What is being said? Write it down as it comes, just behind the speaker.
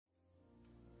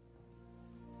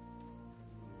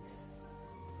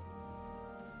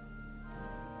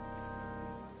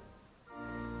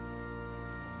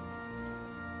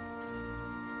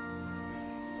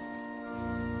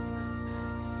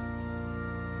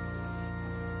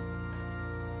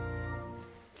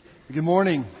Good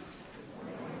morning.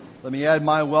 Let me add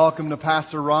my welcome to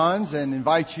Pastor Ron's and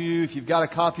invite you, if you've got a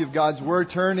copy of God's Word,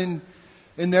 turn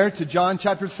in there to John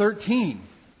chapter 13.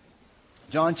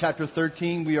 John chapter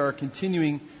 13, we are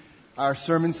continuing our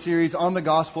sermon series on the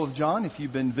Gospel of John. If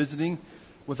you've been visiting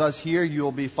with us here,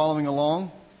 you'll be following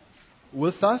along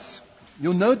with us.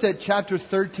 You'll note that chapter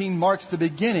 13 marks the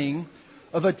beginning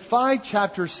of a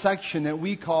 5-chapter section that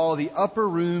we call the Upper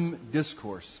Room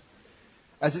Discourse.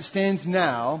 As it stands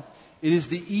now, it is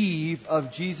the eve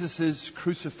of Jesus'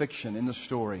 crucifixion in the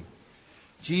story.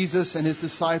 Jesus and His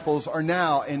disciples are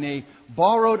now in a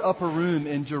borrowed upper room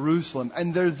in Jerusalem,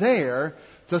 and they're there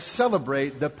to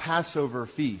celebrate the Passover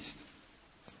feast.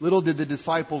 Little did the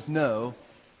disciples know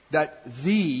that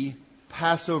the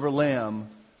Passover lamb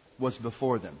was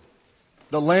before them.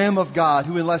 The Lamb of God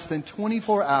who in less than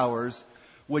 24 hours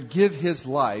would give His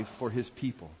life for His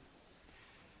people.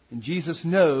 And Jesus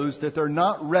knows that they're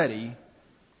not ready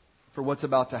for what's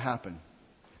about to happen.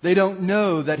 They don't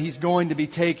know that He's going to be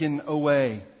taken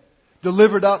away,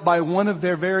 delivered up by one of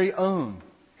their very own.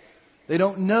 They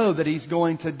don't know that He's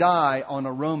going to die on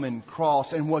a Roman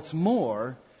cross. And what's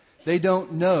more, they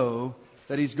don't know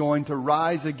that He's going to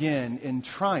rise again in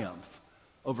triumph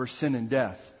over sin and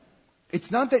death. It's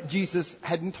not that Jesus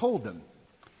hadn't told them.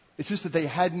 It's just that they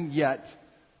hadn't yet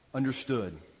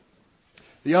understood.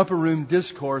 The upper room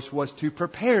discourse was to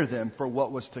prepare them for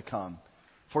what was to come,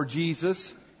 for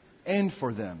Jesus and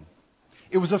for them.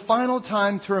 It was a final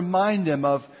time to remind them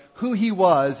of who He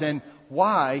was and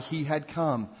why He had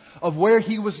come, of where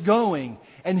He was going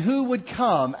and who would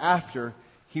come after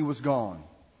He was gone.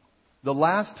 The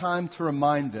last time to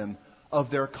remind them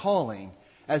of their calling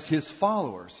as His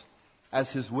followers,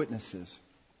 as His witnesses.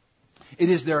 It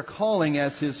is their calling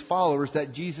as His followers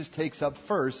that Jesus takes up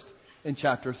first in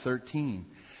chapter 13.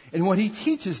 And what He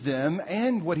teaches them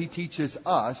and what He teaches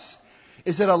us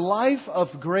is that a life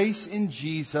of grace in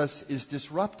Jesus is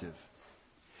disruptive.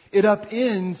 It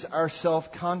upends our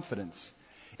self-confidence.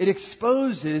 It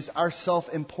exposes our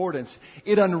self-importance.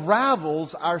 It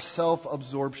unravels our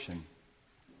self-absorption.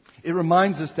 It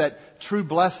reminds us that true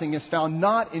blessing is found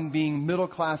not in being middle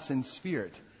class in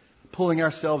spirit, pulling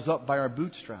ourselves up by our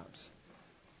bootstraps,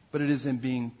 but it is in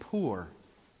being poor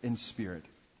in spirit,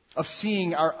 of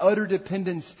seeing our utter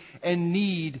dependence and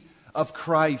need of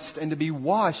Christ and to be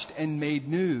washed and made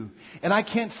new. And I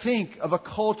can't think of a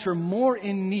culture more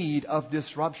in need of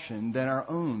disruption than our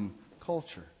own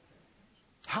culture.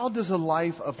 How does a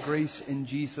life of grace in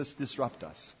Jesus disrupt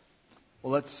us?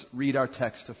 Well, let's read our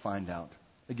text to find out.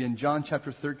 Again, John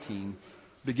chapter 13,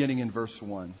 beginning in verse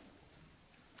 1.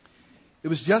 It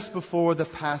was just before the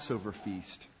Passover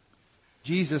feast.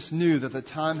 Jesus knew that the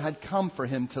time had come for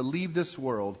Him to leave this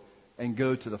world and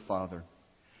go to the Father.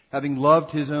 Having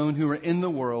loved His own who were in the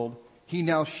world, He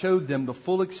now showed them the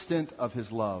full extent of His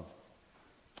love.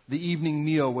 The evening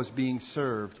meal was being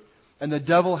served, and the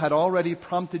devil had already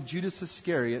prompted Judas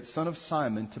Iscariot, son of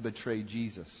Simon, to betray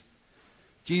Jesus.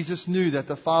 Jesus knew that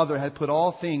the Father had put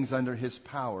all things under His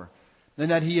power,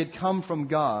 and that He had come from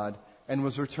God and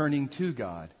was returning to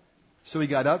God. So He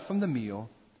got up from the meal,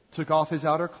 took off His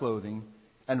outer clothing,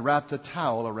 and wrapped a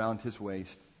towel around His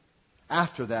waist.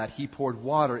 After that, He poured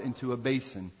water into a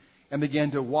basin and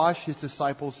began to wash His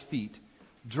disciples' feet,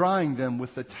 drying them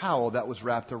with the towel that was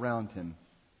wrapped around Him.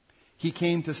 He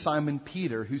came to Simon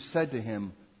Peter, who said to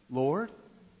Him, "Lord,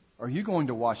 are you going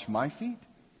to wash my feet?"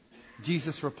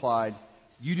 Jesus replied,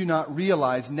 "You do not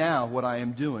realize now what I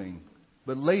am doing,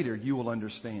 but later you will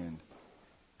understand."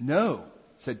 "No,"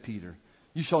 said Peter,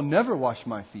 "you shall never wash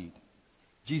my feet."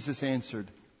 Jesus answered,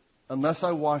 "Unless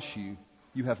I wash you,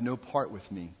 you have no part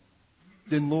with me."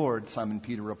 "Then, Lord," Simon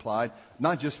Peter replied,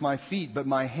 "not just my feet, but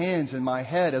my hands and my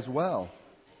head as well."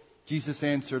 Jesus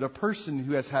answered, "A person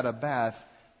who has had a bath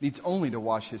needs only to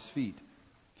wash his feet.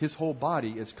 His whole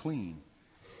body is clean.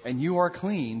 And you are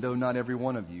clean, though not every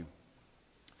one of you."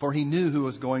 For He knew who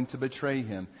was going to betray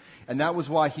Him, and that was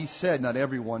why He said not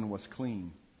everyone was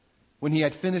clean. When He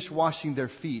had finished washing their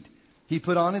feet, He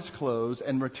put on His clothes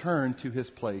and returned to His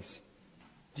place.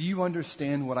 "Do you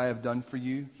understand what I have done for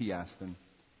you?" He asked them.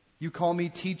 "You call me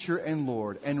teacher and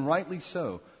Lord, and rightly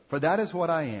so, for that is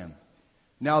what I am.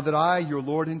 Now that I, your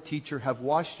Lord and teacher, have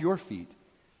washed your feet,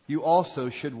 you also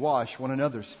should wash one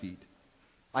another's feet.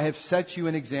 I have set you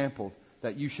an example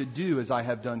that you should do as I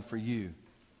have done for you.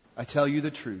 I tell you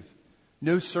the truth.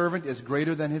 No servant is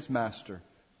greater than his master,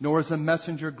 nor is a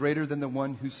messenger greater than the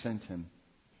one who sent him.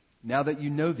 Now that you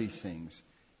know these things,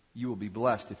 you will be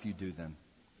blessed if you do them."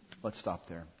 Let's stop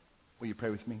there. Will you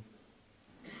pray with me?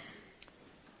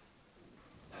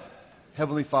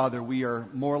 Heavenly Father, we are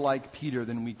more like Peter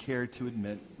than we care to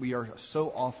admit. We are so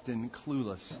often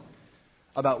clueless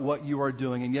about what you are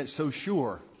doing, and yet so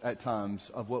sure at times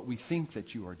of what we think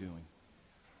that you are doing.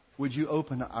 Would you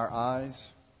open our eyes?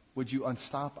 Would you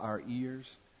unstop our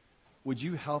ears? Would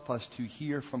you help us to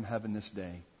hear from heaven this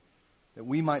day, that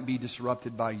we might be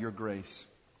disrupted by your grace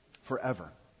forever?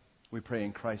 We pray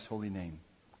in Christ's holy name.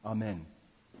 Amen.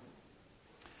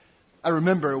 I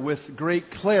remember with great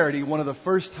clarity one of the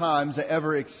first times I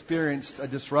ever experienced a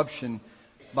disruption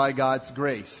by God's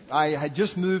grace. I had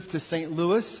just moved to St.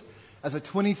 Louis as a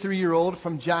 23-year-old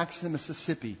from Jackson,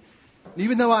 Mississippi.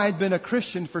 Even though I had been a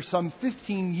Christian for some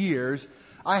 15 years,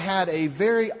 I had a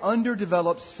very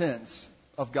underdeveloped sense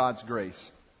of God's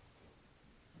grace.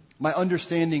 My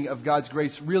understanding of God's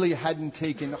grace really hadn't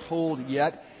taken hold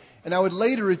yet, and I would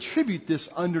later attribute this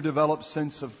underdeveloped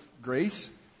sense of grace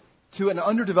to an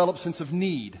underdeveloped sense of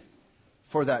need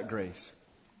for that grace.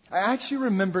 I actually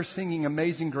remember singing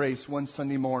Amazing Grace one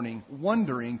Sunday morning,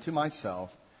 wondering to myself,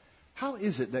 how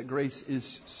is it that grace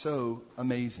is so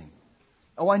amazing?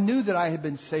 Oh, I knew that I had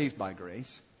been saved by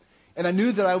grace, and I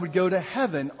knew that I would go to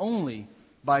heaven only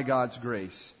by God's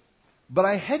grace. But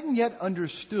I hadn't yet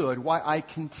understood why I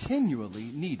continually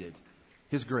needed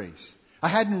His grace. I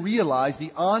hadn't realized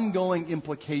the ongoing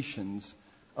implications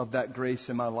of that grace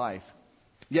in my life.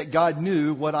 Yet God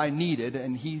knew what I needed,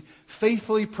 and He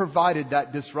faithfully provided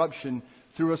that disruption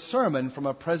through a sermon from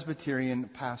a Presbyterian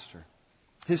pastor.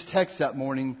 His text that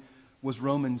morning was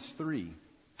Romans 3.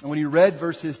 And when he read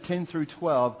verses 10 through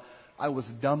 12, I was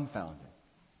dumbfounded.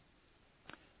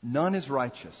 None is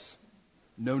righteous,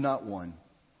 no, not one.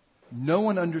 No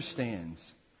one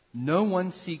understands. No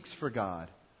one seeks for God.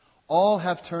 All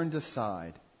have turned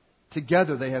aside.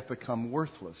 Together they have become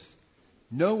worthless.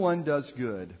 No one does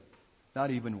good,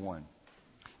 not even one.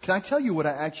 Can I tell you what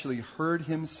I actually heard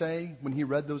him say when he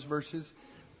read those verses?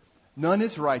 None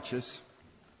is righteous.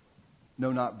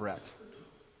 No, not Brett.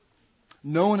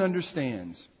 No one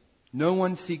understands. No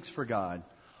one seeks for God.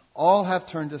 All have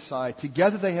turned aside.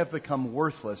 Together they have become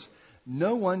worthless.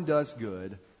 No one does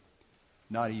good,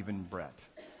 not even Brett.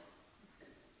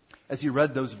 As he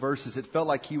read those verses, it felt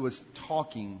like he was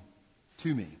talking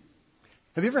to me.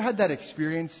 Have you ever had that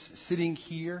experience sitting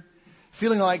here,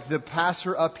 feeling like the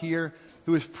pastor up here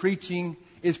who is preaching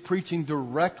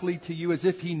directly to you as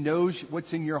if he knows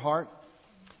what's in your heart?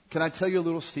 Can I tell you a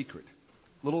little secret?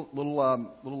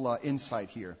 Little insight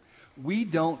here. We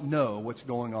don't know what's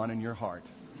going on in your heart.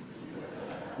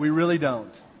 We really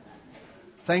don't.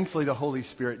 Thankfully, the Holy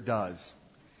Spirit does.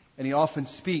 And He often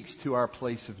speaks to our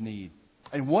place of need.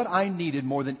 And what I needed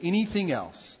more than anything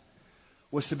else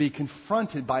was to be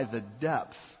confronted by the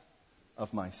depth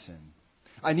of my sin.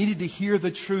 I needed to hear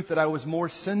the truth that I was more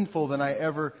sinful than I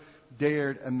ever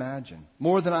dared imagine,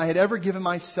 more than I had ever given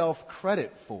myself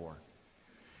credit for.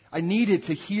 I needed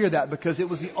to hear that because it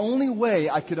was the only way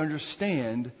I could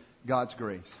understand God's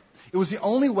grace. It was the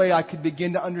only way I could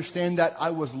begin to understand that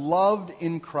I was loved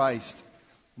in Christ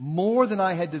more than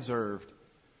I had deserved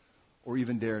or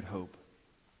even dared hope.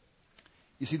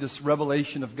 You see, this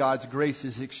revelation of God's grace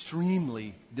is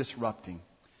extremely disrupting.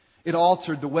 It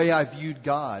altered the way I viewed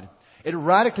God. It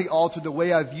radically altered the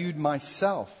way I viewed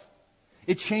myself.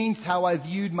 It changed how I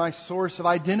viewed my source of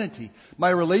identity, my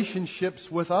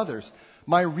relationships with others,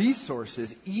 my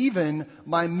resources, even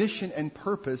my mission and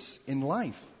purpose in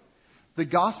life. The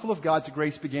gospel of God's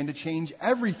grace began to change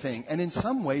everything, and in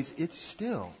some ways, it's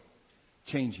still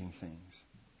changing things.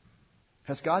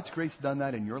 Has God's grace done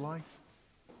that in your life?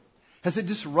 Has it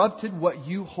disrupted what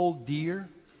you hold dear?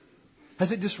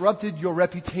 Has it disrupted your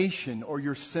reputation or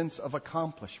your sense of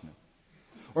accomplishment?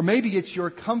 Or maybe it's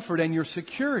your comfort and your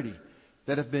security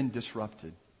that have been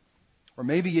disrupted. Or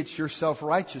maybe it's your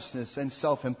self-righteousness and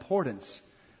self-importance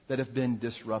that have been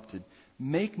disrupted.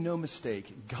 Make no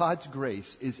mistake, God's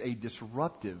grace is a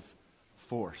disruptive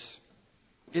force.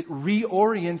 It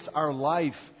reorients our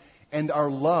life and our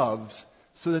loves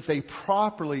so that they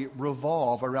properly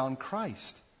revolve around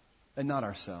Christ and not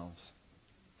ourselves.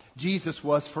 Jesus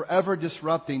was forever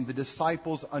disrupting the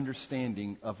disciples'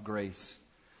 understanding of grace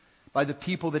by the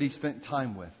people that He spent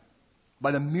time with,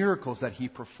 by the miracles that He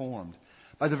performed,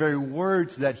 by the very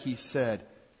words that He said.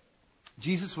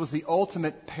 Jesus was the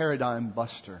ultimate paradigm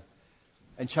buster,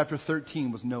 and chapter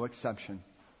 13 was no exception.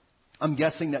 I'm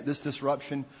guessing that this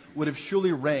disruption would have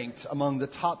surely ranked among the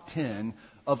top 10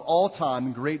 of all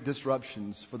time great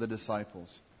disruptions for the disciples.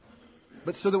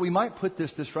 But so that we might put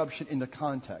this disruption into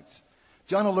context,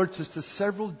 John alerts us to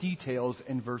several details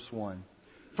in verse 1.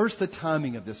 First, the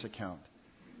timing of this account.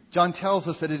 John tells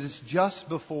us that it is just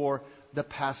before the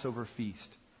Passover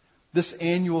feast. This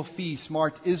annual feast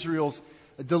marked Israel's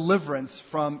deliverance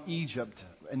from Egypt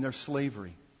and their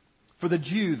slavery. For the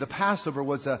Jew, the Passover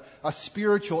was a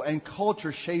spiritual and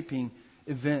culture-shaping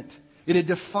event. It had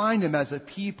defined them as a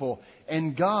people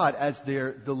and God as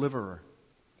their deliverer.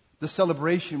 The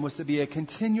celebration was to be a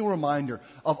continual reminder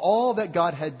of all that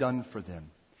God had done for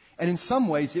them. And in some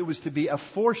ways, it was to be a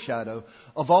foreshadow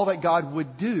of all that God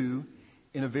would do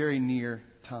in a very near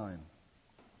time.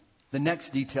 The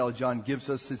next detail John gives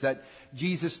us is that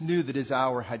Jesus knew that his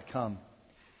hour had come.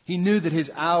 He knew that his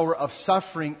hour of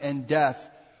suffering and death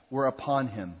were upon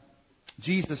him.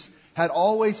 Jesus had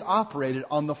always operated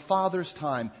on the Father's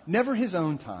time, never his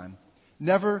own time,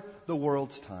 never the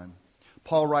world's time.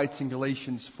 Paul writes in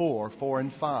Galatians 4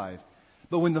 and 5,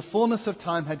 "But when the fullness of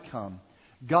time had come,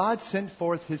 God sent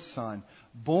forth his Son,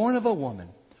 born of a woman,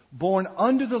 born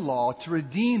under the law, to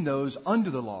redeem those under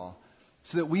the law,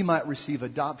 so that we might receive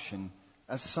adoption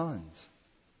as sons."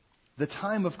 The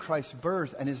time of Christ's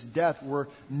birth and his death were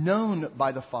known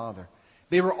by the Father.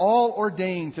 They were all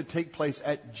ordained to take place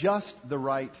at just the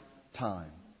right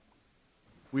time.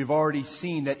 We've already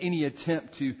seen that any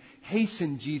attempt to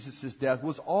hasten Jesus' death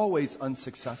was always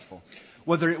unsuccessful.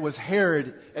 Whether it was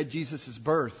Herod at Jesus'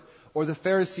 birth or the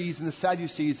Pharisees and the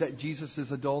Sadducees at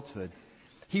Jesus' adulthood,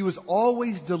 he was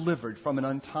always delivered from an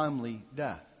untimely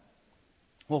death.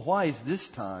 Well, why is this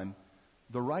time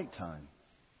the right time?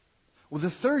 Well, the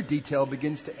third detail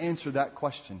begins to answer that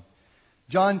question.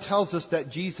 John tells us that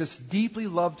Jesus deeply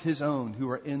loved his own who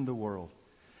are in the world.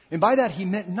 And by that he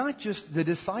meant not just the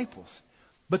disciples,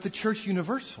 but the church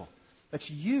universal. That's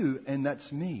you and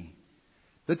that's me.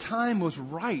 The time was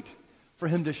right for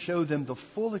him to show them the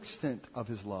full extent of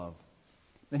his love.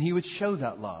 And he would show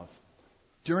that love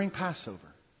during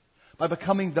Passover by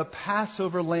becoming the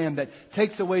Passover lamb that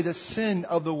takes away the sin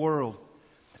of the world.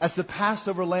 As the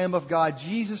Passover lamb of God,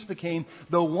 Jesus became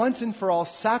the once and for all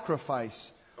sacrifice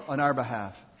on our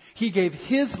behalf. He gave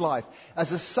his life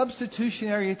as a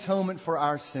substitutionary atonement for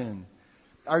our sin.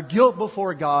 Our guilt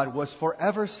before God was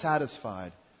forever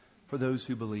satisfied for those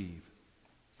who believe.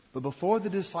 But before the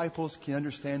disciples can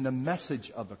understand the message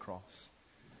of the cross,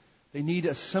 they need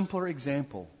a simpler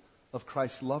example of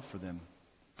Christ's love for them.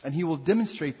 And he will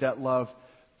demonstrate that love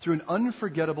through an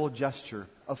unforgettable gesture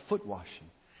of foot washing,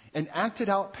 an acted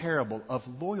out parable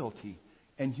of loyalty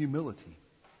and humility.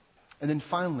 And then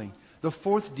finally, the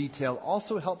fourth detail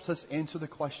also helps us answer the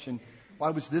question, why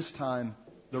was this time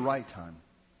the right time?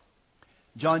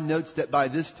 John notes that by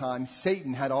this time,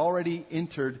 Satan had already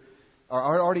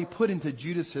put into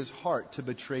Judas's heart to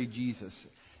betray Jesus.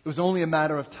 It was only a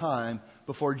matter of time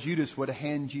before Judas would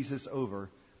hand Jesus over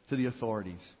to the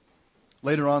authorities.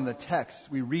 Later on in the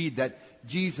text, we read that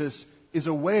Jesus is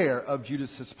aware of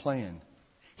Judas's plan.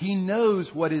 He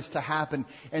knows what is to happen,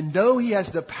 and though he has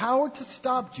the power to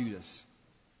stop Judas,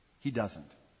 he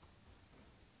doesn't.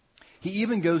 He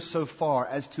even goes so far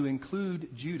as to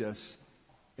include Judas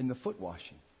in the foot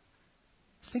washing.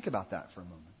 Think about that for a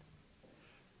moment.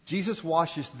 Jesus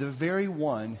washes the very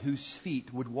one whose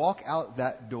feet would walk out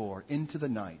that door into the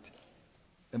night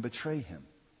and betray him.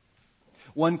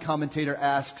 One commentator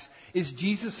asks, is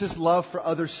Jesus' love for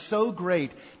others so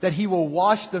great that he will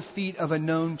wash the feet of a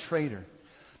known traitor?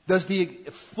 Does the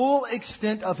full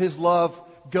extent of his love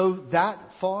go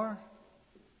that far?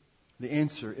 The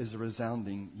answer is a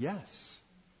resounding yes.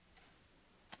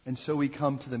 And so we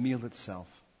come to the meal itself.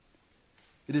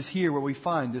 It is here where we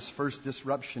find this first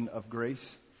disruption of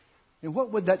grace. And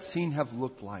what would that scene have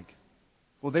looked like?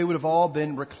 Well, they would have all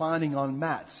been reclining on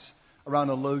mats around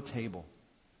a low table.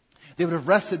 They would have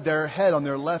rested their head on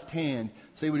their left hand,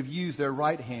 so they would have used their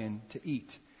right hand to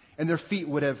eat. And their feet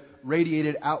would have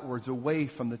radiated outwards away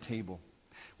from the table.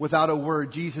 Without a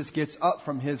word, Jesus gets up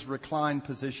from his reclined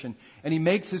position and he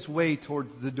makes his way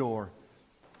toward the door.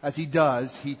 As he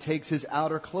does, he takes his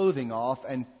outer clothing off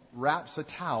and wraps a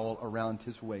towel around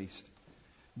his waist.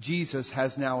 Jesus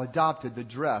has now adopted the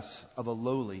dress of a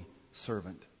lowly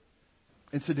servant.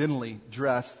 Incidentally,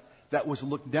 dress that was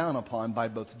looked down upon by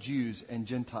both Jews and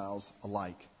Gentiles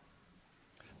alike.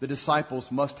 The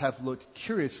disciples must have looked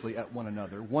curiously at one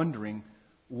another, wondering,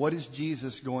 what is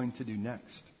Jesus going to do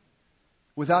next?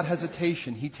 Without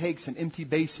hesitation, he takes an empty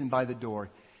basin by the door.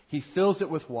 He fills it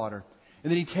with water. And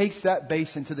then he takes that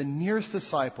basin to the nearest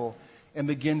disciple and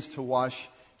begins to wash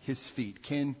his feet.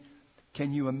 Can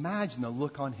you imagine the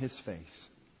look on his face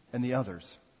and the others?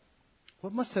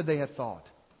 What must they have thought?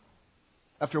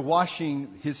 After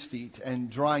washing his feet and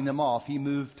drying them off, he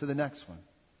moved to the next one.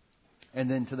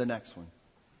 And then to the next one.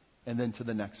 And then to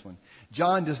the next one.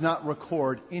 John does not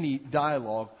record any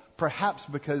dialogue, perhaps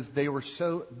because they were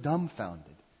so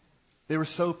dumbfounded. They were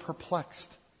so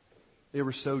perplexed. They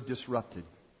were so disrupted.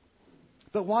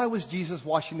 But why was Jesus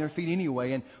washing their feet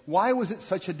anyway? And why was it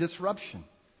such a disruption?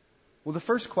 Well, the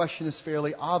first question is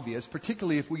fairly obvious,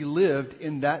 particularly if we lived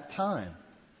in that time.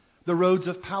 The roads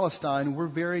of Palestine were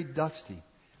very dusty.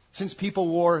 Since people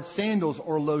wore sandals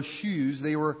or low shoes,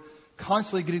 they were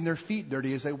constantly getting their feet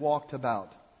dirty as they walked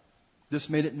about. This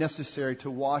made it necessary to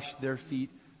wash their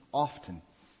feet often.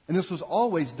 And this was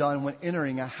always done when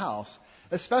entering a house,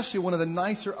 especially one of the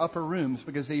nicer upper rooms,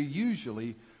 because they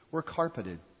usually were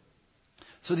carpeted.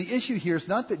 So the issue here is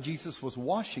not that Jesus was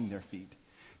washing their feet.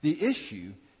 The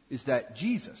issue is that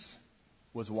Jesus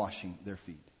was washing their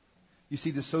feet. You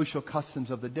see, the social customs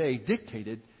of the day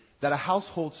dictated that a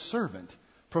household servant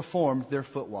performed their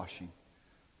foot washing.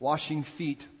 Washing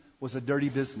feet was a dirty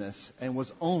business and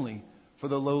was only for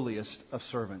the lowliest of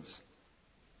servants.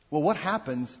 Well, what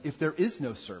happens if there is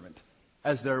no servant,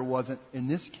 as there wasn't in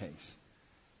this case?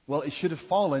 Well, it should have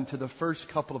fallen to the first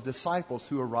couple of disciples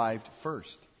who arrived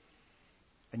first.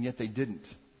 And yet they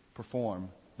didn't perform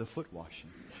the foot washing.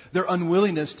 Their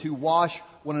unwillingness to wash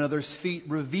one another's feet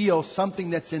reveals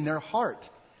something that's in their heart.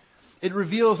 It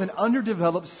reveals an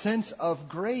underdeveloped sense of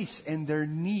grace and their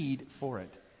need for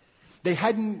it. They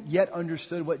hadn't yet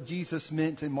understood what Jesus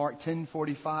meant in Mark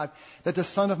 10:45, that the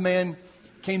Son of Man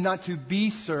came not to be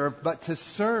served, but to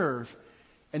serve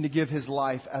and to give his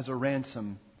life as a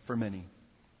ransom for many.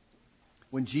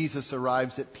 When Jesus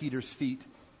arrives at Peter's feet,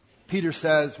 Peter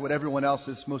says what everyone else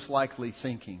is most likely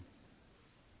thinking.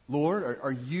 Lord,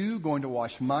 are you going to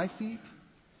wash my feet?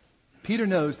 Peter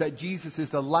knows that Jesus is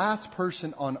the last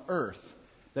person on earth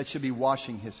that should be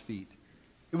washing his feet.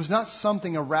 It was not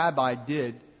something a rabbi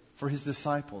did for his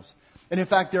disciples. And in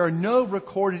fact, there are no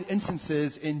recorded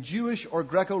instances in Jewish or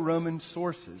Greco-Roman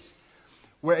sources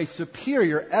where a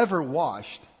superior ever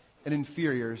washed an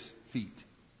inferior's feet.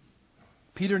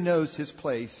 Peter knows his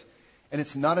place, and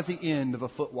it's not at the end of a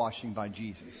foot washing by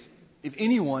Jesus. If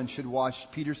anyone should wash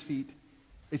Peter's feet,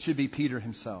 it should be Peter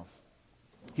himself.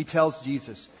 He tells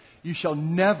Jesus, "You shall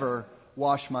never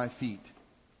wash my feet."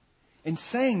 In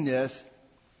saying this,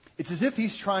 it's as if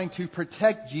he's trying to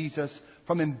protect Jesus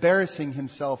from embarrassing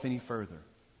himself any further.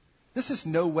 This is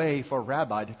no way for a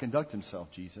rabbi to conduct himself,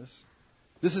 Jesus.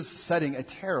 This is setting a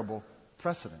terrible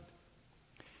precedent.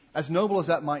 As noble as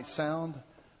that might sound,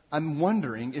 I'm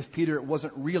wondering if Peter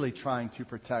wasn't really trying to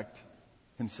protect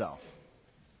himself.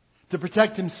 To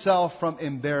protect himself from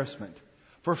embarrassment,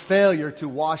 for failure to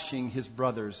washing his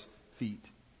brother's feet.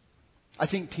 I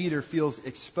think Peter feels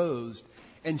exposed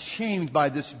and shamed by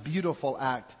this beautiful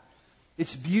act.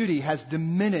 Its beauty has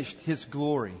diminished his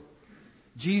glory.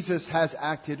 Jesus has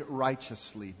acted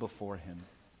righteously before him.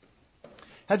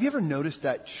 Have you ever noticed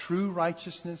that true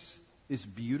righteousness is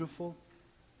beautiful?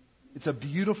 It's a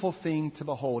beautiful thing to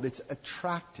behold. It's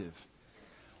attractive.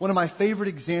 One of my favorite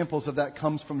examples of that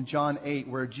comes from John 8,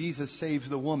 where Jesus saves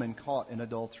the woman caught in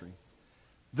adultery.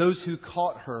 Those who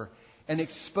caught her and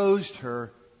exposed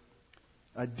her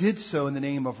did so in the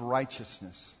name of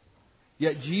righteousness.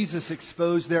 Yet Jesus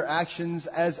exposed their actions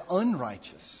as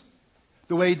unrighteous.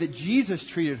 The way that Jesus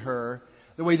treated her,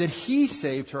 the way that he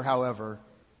saved her, however,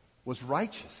 was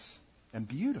righteous and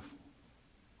beautiful.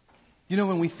 You know,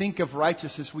 when we think of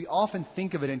righteousness, we often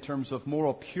think of it in terms of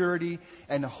moral purity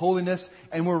and holiness,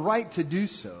 and we're right to do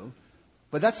so.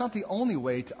 But that's not the only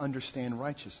way to understand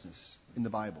righteousness in the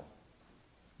Bible.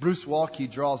 Bruce Waltke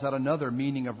draws out another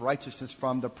meaning of righteousness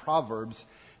from the Proverbs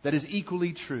that is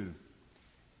equally true.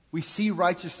 We see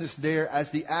righteousness there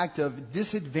as the act of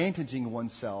disadvantaging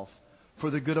oneself for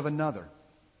the good of another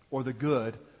or the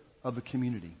good of the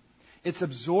community. It's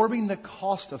absorbing the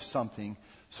cost of something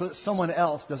so that someone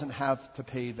else doesn't have to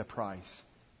pay the price.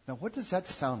 Now, what does that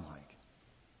sound like?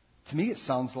 To me, it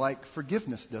sounds like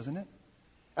forgiveness, doesn't it?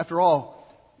 After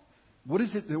all, what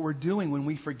is it that we're doing when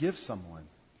we forgive someone?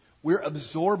 We're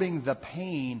absorbing the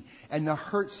pain and the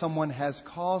hurt someone has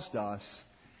caused us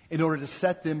in order to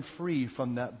set them free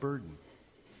from that burden.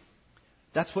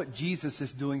 That's what Jesus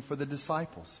is doing for the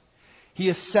disciples. He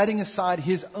is setting aside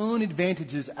his own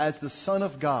advantages as the Son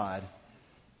of God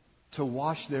to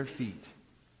wash their feet.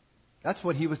 That's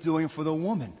what he was doing for the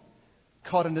woman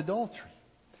caught in adultery.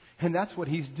 And that's what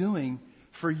he's doing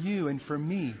for you and for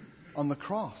me on the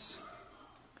cross.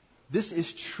 This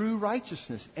is true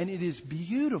righteousness, and it is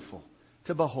beautiful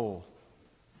to behold.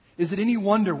 Is it any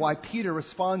wonder why Peter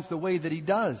responds the way that he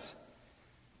does?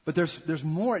 But there's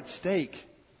more at stake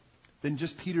than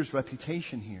just Peter's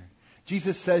reputation here.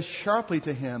 Jesus says sharply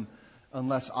to him,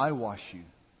 "Unless I wash you,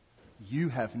 you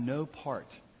have no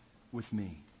part with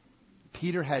me."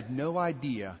 Peter had no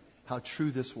idea how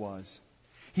true this was.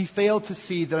 He failed to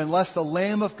see that unless the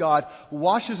Lamb of God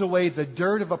washes away the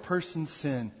dirt of a person's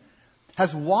sin,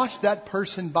 has washed that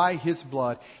person by his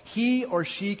blood, he or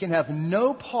she can have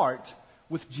no part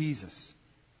with Jesus.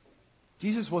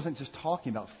 Jesus wasn't just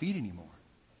talking about feet anymore.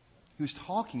 He was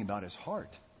talking about his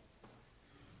heart.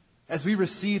 As we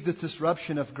receive this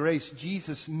disruption of grace,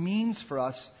 Jesus means for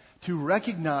us to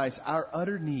recognize our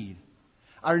utter need,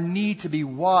 our need to be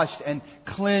washed and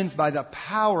cleansed by the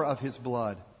power of his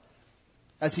blood.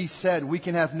 As he said, we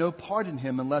can have no part in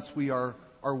him unless we are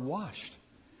washed.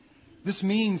 This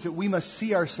means that we must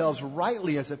see ourselves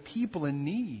rightly as a people in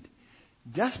need,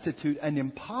 destitute and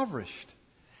impoverished,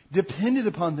 dependent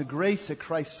upon the grace that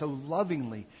Christ so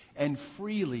lovingly and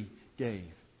freely gave.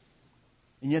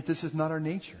 And yet this is not our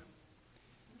nature.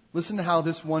 Listen to how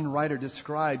this one writer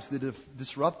describes the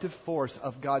disruptive force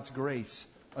of God's grace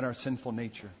on our sinful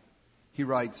nature. He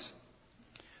writes,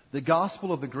 "The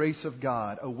gospel of the grace of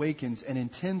God awakens an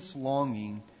intense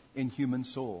longing in human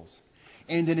souls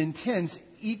and an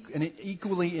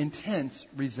equally intense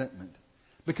resentment,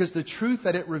 because the truth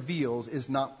that it reveals is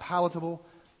not palatable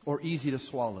or easy to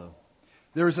swallow.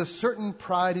 There is a certain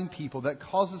pride in people that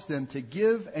causes them to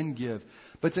give and give,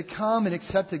 but to come and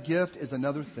accept a gift is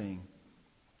another thing.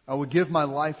 I will give my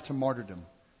life to martyrdom.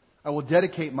 I will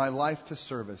dedicate my life to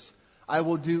service. I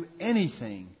will do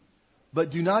anything,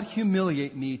 but do not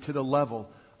humiliate me to the level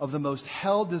of the most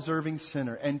hell-deserving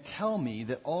sinner and tell me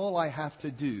that all I have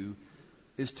to do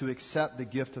is to accept the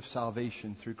gift of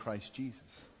salvation through Christ Jesus."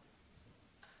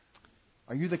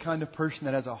 Are you the kind of person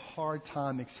that has a hard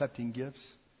time accepting gifts?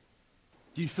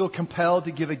 Do you feel compelled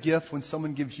to give a gift when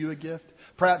someone gives you a gift?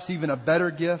 Perhaps even a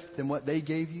better gift than what they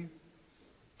gave you?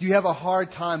 Do you have a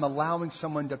hard time allowing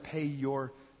someone to pay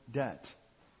your debt?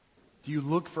 Do you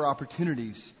look for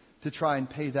opportunities to try and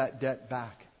pay that debt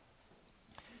back?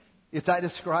 If that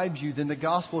describes you, then the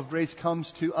gospel of grace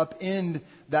comes to upend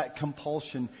that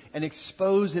compulsion and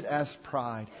expose it as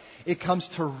pride. It comes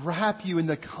to wrap you in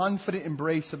the confident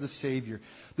embrace of the Savior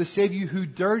who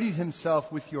dirtied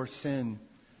himself with your sin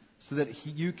so that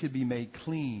you could be made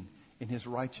clean in his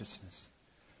righteousness.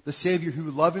 The Savior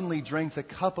who lovingly drank the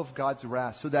cup of God's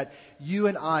wrath so that you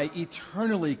and I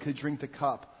eternally could drink the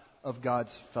cup of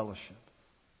God's fellowship.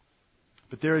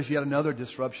 But there is yet another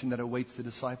disruption that awaits the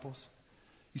disciples.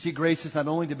 You see, grace is not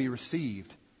only to be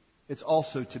received, it's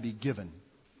also to be given.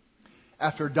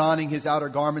 After donning his outer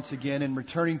garments again and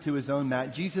returning to his own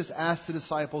mat, Jesus asked the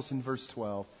disciples in verse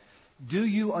 12, "Do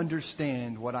you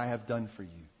understand what I have done for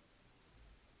you?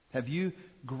 Have you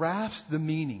grasped the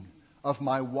meaning of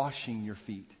my washing your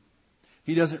feet?"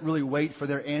 He doesn't really wait for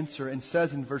their answer and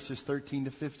says in verses 13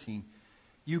 to 15,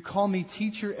 "You call me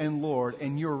teacher and Lord,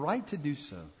 and you're right to do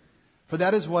so, for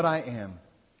that is what I am.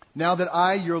 Now that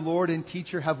I, your Lord and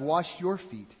teacher, have washed your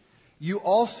feet, you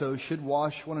also should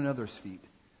wash one another's feet.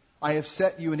 I have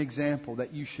set you an example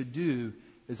that you should do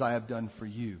as I have done for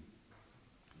you."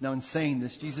 Now, in saying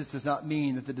this, Jesus does not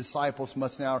mean that the disciples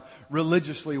must now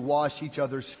religiously wash each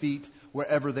other's feet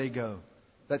wherever they go.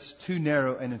 That's too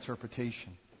narrow an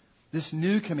interpretation. This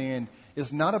new command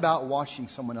is not about washing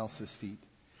someone else's feet.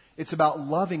 It's about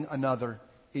loving another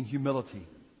in humility.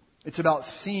 It's about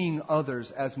seeing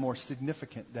others as more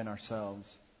significant than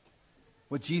ourselves.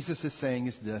 What Jesus is saying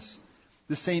is this: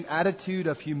 the same attitude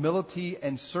of humility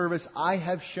and service I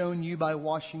have shown you by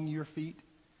washing your feet,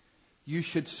 you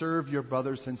should serve your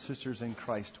brothers and sisters in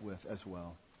Christ with as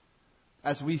well.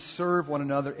 As we serve one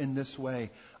another in this way,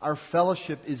 our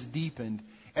fellowship is deepened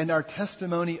and our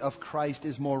testimony of Christ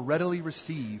is more readily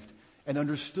received and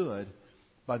understood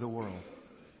by the world.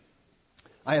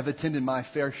 I have attended my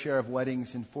fair share of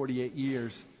weddings in 48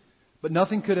 years, but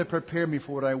nothing could have prepared me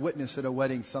for what I witnessed at a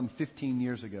wedding some 15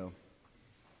 years ago.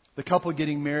 The couple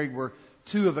getting married were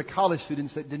two of the college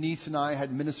students that Denise and I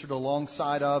had ministered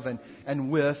alongside of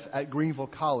and with at Greenville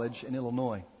College in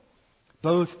Illinois.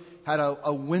 Both had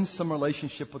a winsome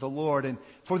relationship with the Lord, and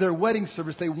for their wedding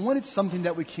service, they wanted something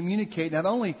that would communicate not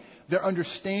only their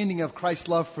understanding of Christ's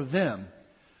love for them,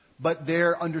 but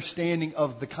their understanding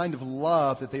of the kind of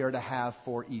love that they are to have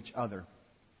for each other.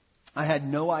 I had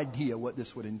no idea what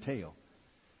this would entail.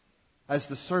 As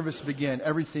the service began,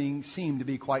 everything seemed to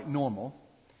be quite normal.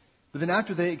 But then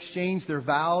after they exchanged their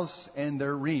vows and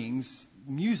their rings,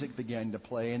 music began to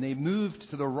play, and they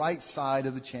moved to the right side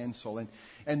of the chancel.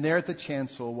 And there at the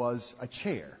chancel was a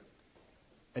chair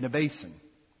and a basin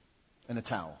and a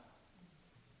towel.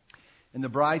 And the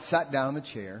bride sat down in the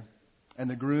chair, and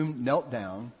the groom knelt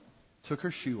down, took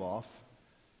her shoe off,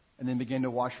 and then began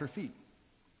to wash her feet,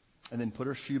 and then put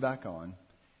her shoe back on,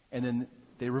 and then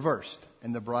they reversed,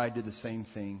 and the bride did the same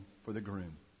thing for the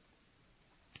groom.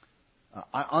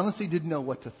 I honestly didn't know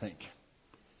what to think.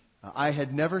 I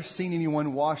had never seen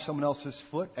anyone wash someone else's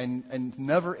foot, and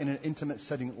never in an intimate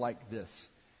setting like this.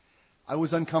 I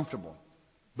was uncomfortable,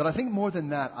 but I think more than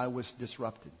that, I was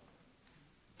disrupted.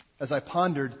 As I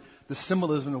pondered the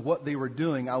symbolism of what they were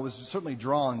doing, I was certainly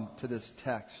drawn to this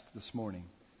text this morning.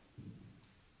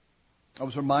 I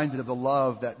was reminded of the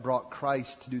love that brought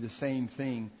Christ to do the same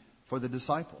thing for the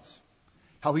disciples.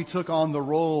 How he took on the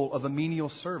role of a menial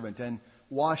servant and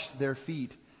washed their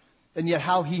feet. And yet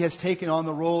how he has taken on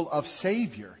the role of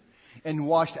Savior and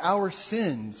washed our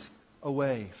sins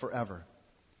away forever.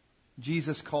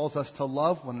 Jesus calls us to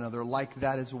love one another like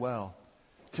that as well.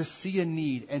 To see a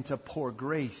need and to pour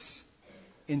grace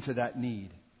into that need.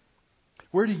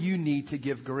 Where do you need to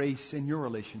give grace in your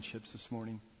relationships this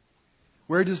morning?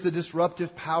 Where does the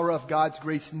disruptive power of God's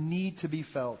grace need to be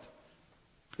felt?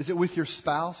 Is it with your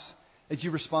spouse as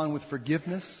you respond with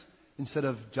forgiveness instead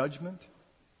of judgment?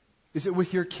 Is it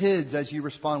with your kids as you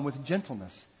respond with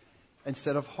gentleness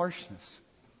instead of harshness?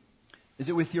 Is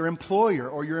it with your employer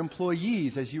or your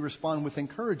employees as you respond with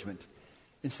encouragement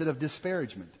instead of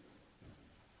disparagement?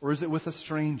 Or is it with a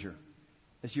stranger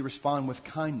as you respond with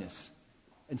kindness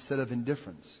instead of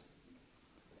indifference?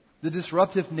 The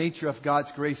disruptive nature of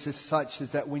God's grace is such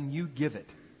is that when you give it,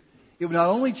 it will not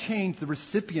only change the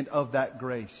recipient of that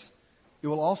grace, it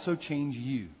will also change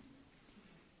you.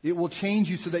 It will change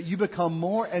you so that you become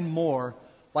more and more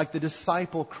like the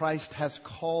disciple Christ has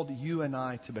called you and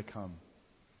I to become.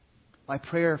 My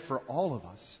prayer for all of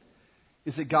us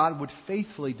is that God would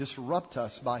faithfully disrupt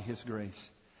us by His grace.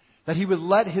 That He would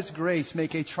let His grace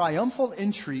make a triumphal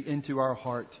entry into our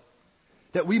heart.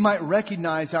 That we might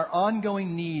recognize our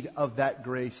ongoing need of that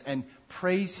grace and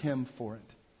praise Him for it.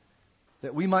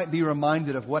 That we might be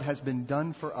reminded of what has been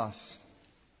done for us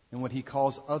and what He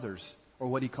calls others, or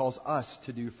what He calls us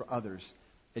to do for others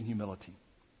in humility.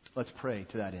 Let's pray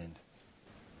to that end.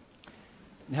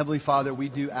 And Heavenly Father, we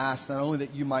do ask not only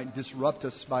that You might disrupt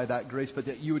us by that grace, but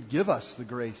that You would give us the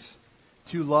grace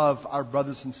to love our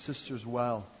brothers and sisters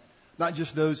well. Not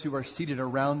just those who are seated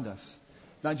around us,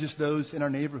 not just those in our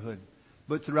neighborhood,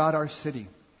 but throughout our city.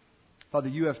 Father,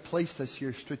 You have placed us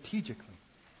here strategically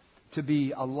to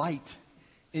be a light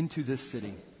into this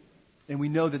city. And we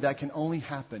know that that can only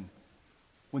happen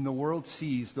when the world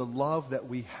sees the love that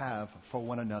we have for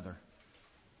one another.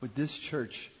 Would this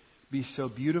church be so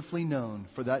beautifully known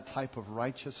for that type of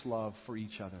righteous love for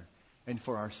each other and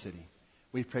for our city?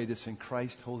 We pray this in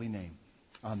Christ's holy name.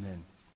 Amen.